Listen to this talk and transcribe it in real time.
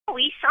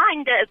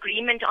signed the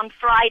agreement on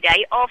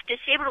Friday after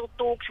several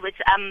talks with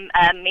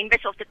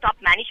members of the top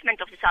management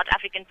of the South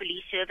African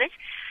Police Service.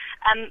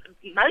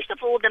 Most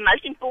of all, the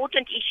most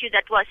important issue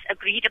that was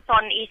agreed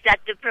upon is that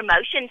the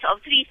promotions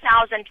of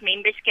 3,000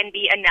 members can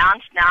be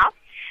announced now.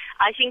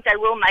 I think they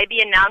will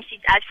maybe announce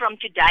it as from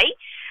today.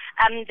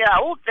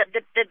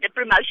 The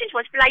promotions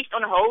was placed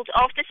on hold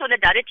after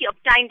Solidarity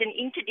obtained an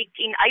interdict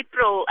in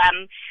April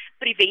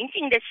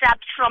preventing the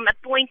SAPS from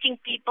appointing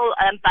people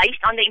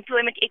based on the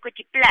Employment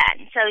Equity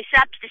Plan. So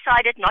SAPS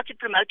decided not to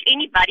promote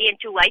anybody and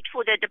to wait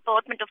for the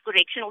Department of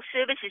Correctional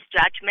Services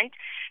judgment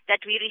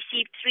that we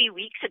received 3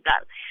 weeks ago.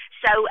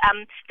 So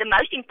the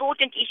most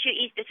important issue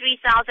is the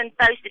 3,000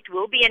 posts that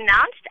will be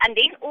announced, and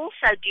then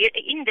also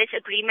in this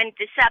agreement,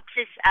 the SAPS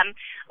has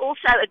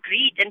also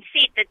agreed and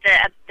said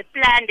that the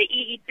plan, the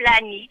EE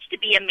plan, needs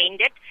to be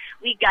amended.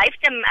 We gave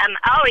them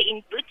our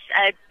inputs,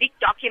 a big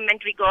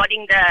document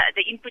regarding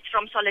the inputs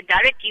from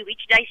Solidarity,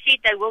 which they said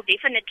they will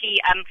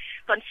definitely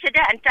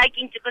consider and take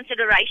into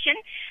consideration.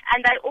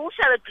 And they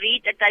also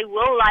agreed that they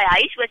will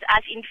liaise with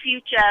us in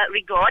future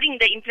regarding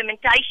the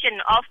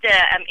implementation of the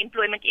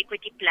Employment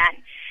Equity Plan.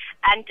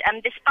 And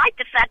despite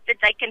the fact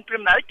that they can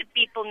promote the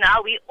people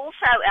now, we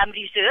also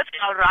reserved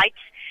our rights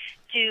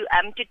to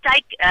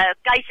take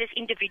cases,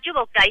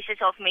 individual cases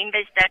of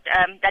members that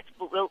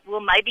will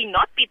maybe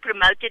not be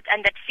promoted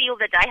and that feel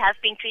that they have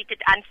been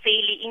treated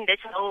unfairly in this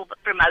whole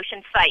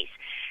promotion phase.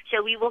 So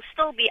we will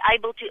still be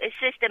able to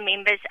assist the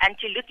members and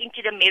to look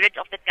into the merit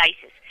of the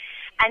cases.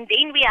 And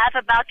then we have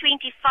about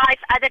 25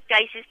 other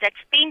cases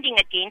that's pending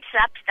against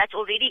SAPS that's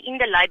already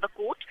in the Labour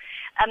Court.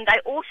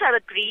 They also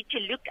agreed to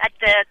look at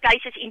the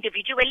cases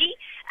individually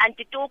and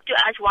to talk to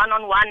us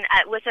one-on-one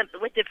with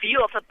the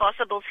view of a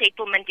possible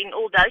settlement in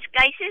all those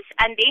cases.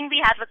 And then we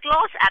have a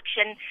class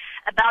action,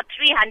 about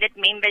 300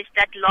 members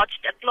that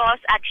lodged a class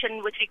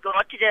action with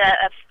regard to the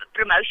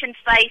promotion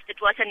phase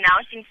that was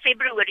announced in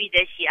February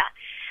this year.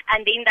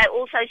 And then they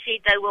also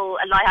said they will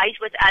liaise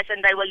with us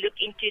and they will look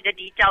into the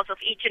details of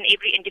each and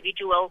every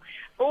individual,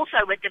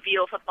 also with the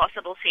view of a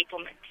possible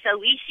settlement. So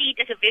we see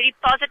it as a very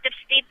positive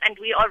step and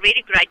we are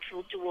very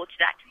grateful towards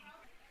that.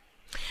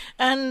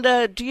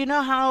 And do you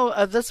know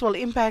how this will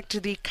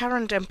impact the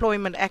current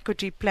employment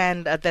equity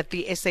plan that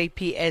the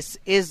SAPS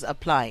is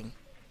applying?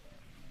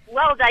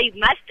 Well, they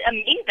must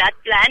amend that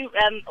plan,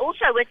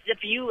 also with the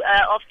view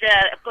of the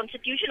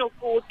Constitutional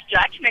Court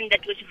judgment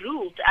that was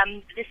ruled.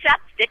 The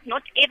SAPS did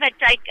not ever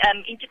take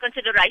into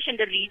consideration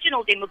the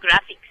regional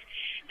demographics.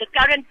 The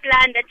current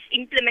plan that's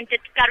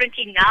implemented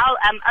currently now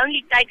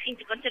only takes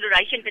into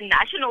consideration the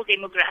national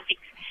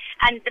demographics.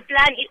 And the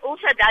plan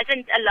also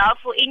doesn't allow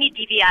for any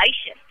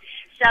deviation.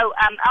 So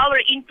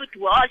our input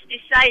was to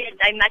say that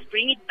they must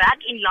bring it back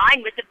in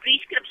line with the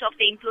prescripts of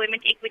the Employment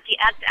Equity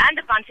Act and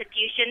the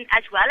Constitution,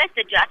 as well as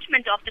the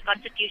judgment of the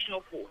Constitutional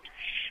Court.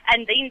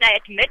 And then they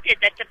admitted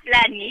that the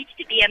plan needs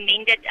to be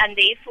amended, and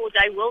therefore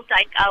they will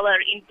take our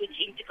inputs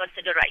into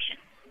consideration.